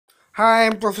Hi,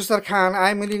 I'm Professor Khan.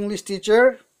 I'm an English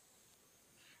teacher.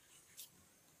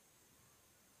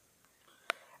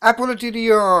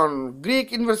 Apolytirion,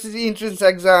 Greek University entrance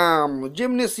exam,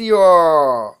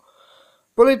 Gymnasio,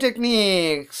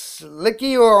 Polytechnics,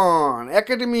 Lyceon,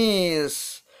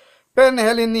 Academies,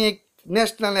 Pan-Hellenic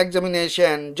National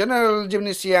Examination, General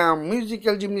Gymnasium,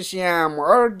 Musical Gymnasium,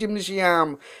 Art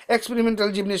Gymnasium,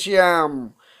 Experimental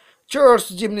Gymnasium, Church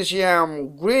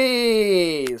Gymnasium,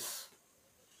 Greece.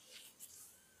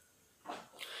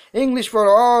 English for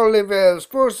all levels,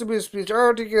 course-based speech,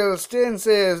 articles,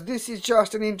 tenses. This is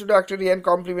just an introductory and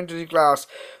complementary class.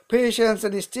 Patience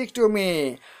and stick to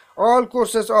me. All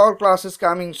courses, all classes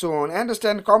coming soon.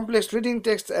 Understand complex reading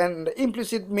text and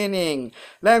implicit meaning.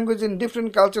 Language in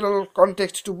different cultural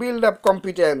contexts to build up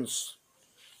competence.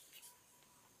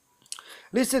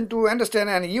 Listen to, understand,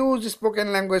 and use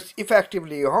spoken language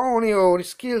effectively. Hone your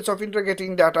skills of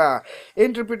integrating data,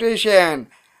 interpretation,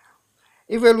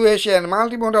 evaluation,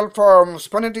 multimodal forms,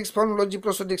 phonetics, phonology,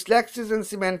 prosodics, lexics and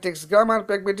semantics, grammar,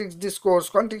 pragmatics, discourse,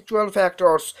 contextual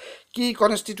factors, key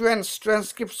constituents,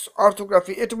 transcripts,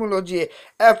 orthography, etymology,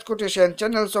 apt quotation,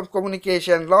 channels of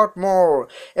communication, lot more.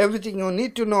 Everything you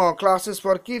need to know. Classes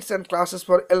for kids and classes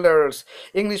for elders.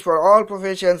 English for all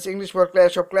professions, English for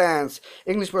Clash of Clans,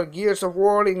 English for Gears of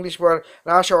War, English for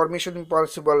Russia or Mission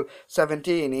Impossible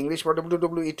 17, English for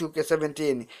WWE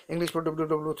 2K17, English for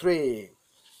WW3.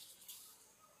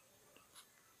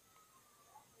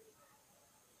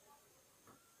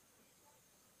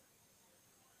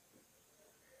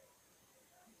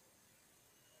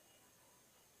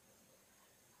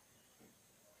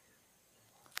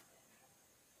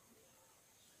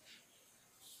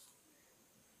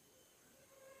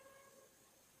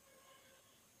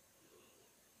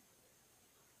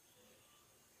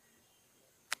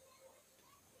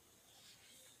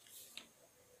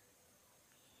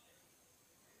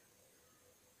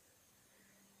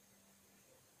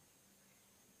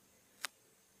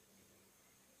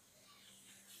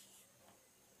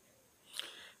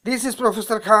 This is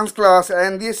Professor Khan's class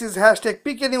and this is hashtag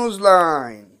PK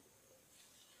Newsline.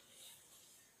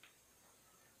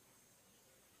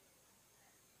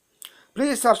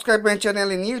 Please subscribe my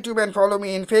channel in YouTube and follow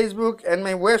me in Facebook and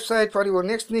my website for your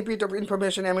next snippet of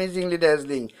information amazingly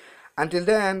dazzling. Until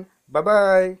then,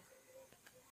 bye-bye.